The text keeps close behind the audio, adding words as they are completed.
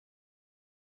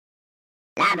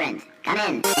Labrinth, come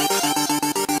in.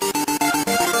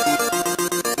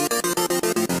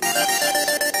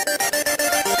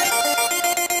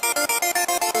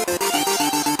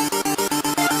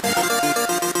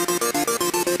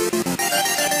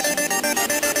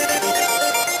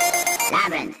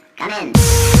 Labrinth, come in.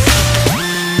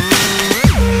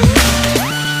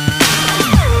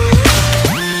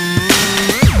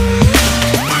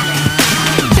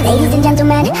 Ladies and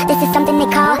gentlemen, this is something they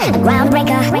call a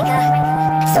groundbreaker.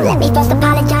 So let me first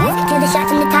apologize to the shots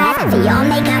and the ties for your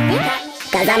makeup,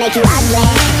 cause I'll make you ugly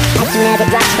as soon as it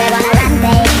drops. We're on a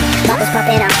rampage, bubbles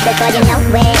popping up before you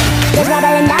know it. There's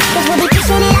rubble enough, cause we'll be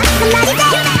pushing it up. Somebody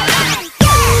say, yeah!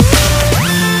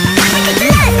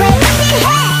 Earthquake up in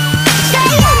here.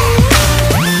 Say yeah!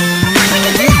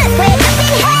 Earthquake up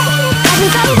in here. As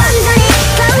we throw bombs on it,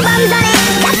 throw bombs on it.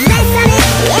 Got space on it,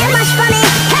 yeah, much fun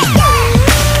it. Hey, yeah!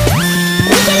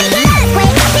 We can make an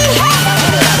earthquake up in here.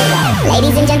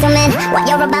 Ladies and gentlemen, what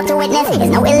you're about to witness is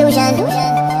no illusion.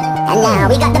 And now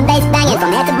we got the bass banging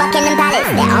from here to Buckingham Palace.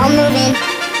 They're all moving.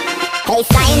 Hey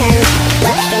Simon,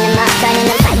 we're picking them up, turning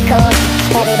them psycho.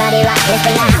 Everybody rock, let's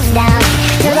bring the house down.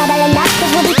 To rubble enough,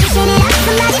 cause we'll be pushing it up.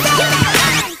 Somebody say, yeah!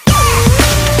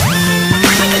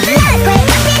 Earthquake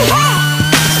up in here.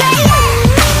 Say yeah!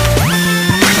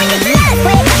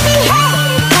 Earthquake up in here.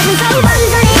 Cause we throw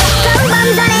bombs on it, throw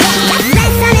bombs on it. Got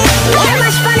space on it, yeah,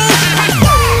 much fun it.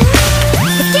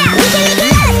 Yeah, we can make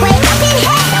an earthquake up in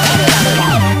here.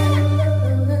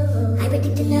 I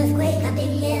predict an earthquake up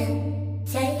in here.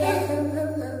 Say yeah.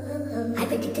 I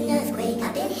predict an earthquake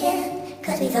up in here.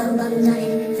 Cause we throw bombs on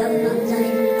it, throw bombs on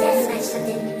it. Just like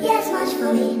something, yes, much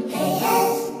for me. Hey,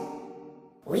 yes.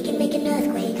 We can make an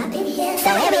earthquake up in here. So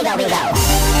here we go, we go.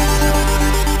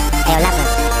 Hey,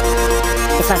 Labrinth.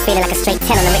 This one's feeling like a straight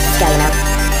 10 on the Richter scale, you know.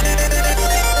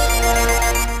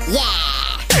 Yeah!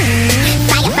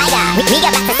 Fire, fire! We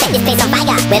got back to set this place on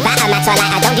fire. Without a match or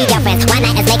lighter, don't do girlfriends. One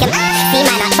nighters make him C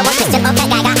minor. Trouble Christian or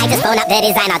Geiger. I just phone up the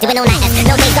designer. Doing all nighters,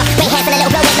 no days off. Great hairs and a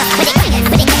little blow with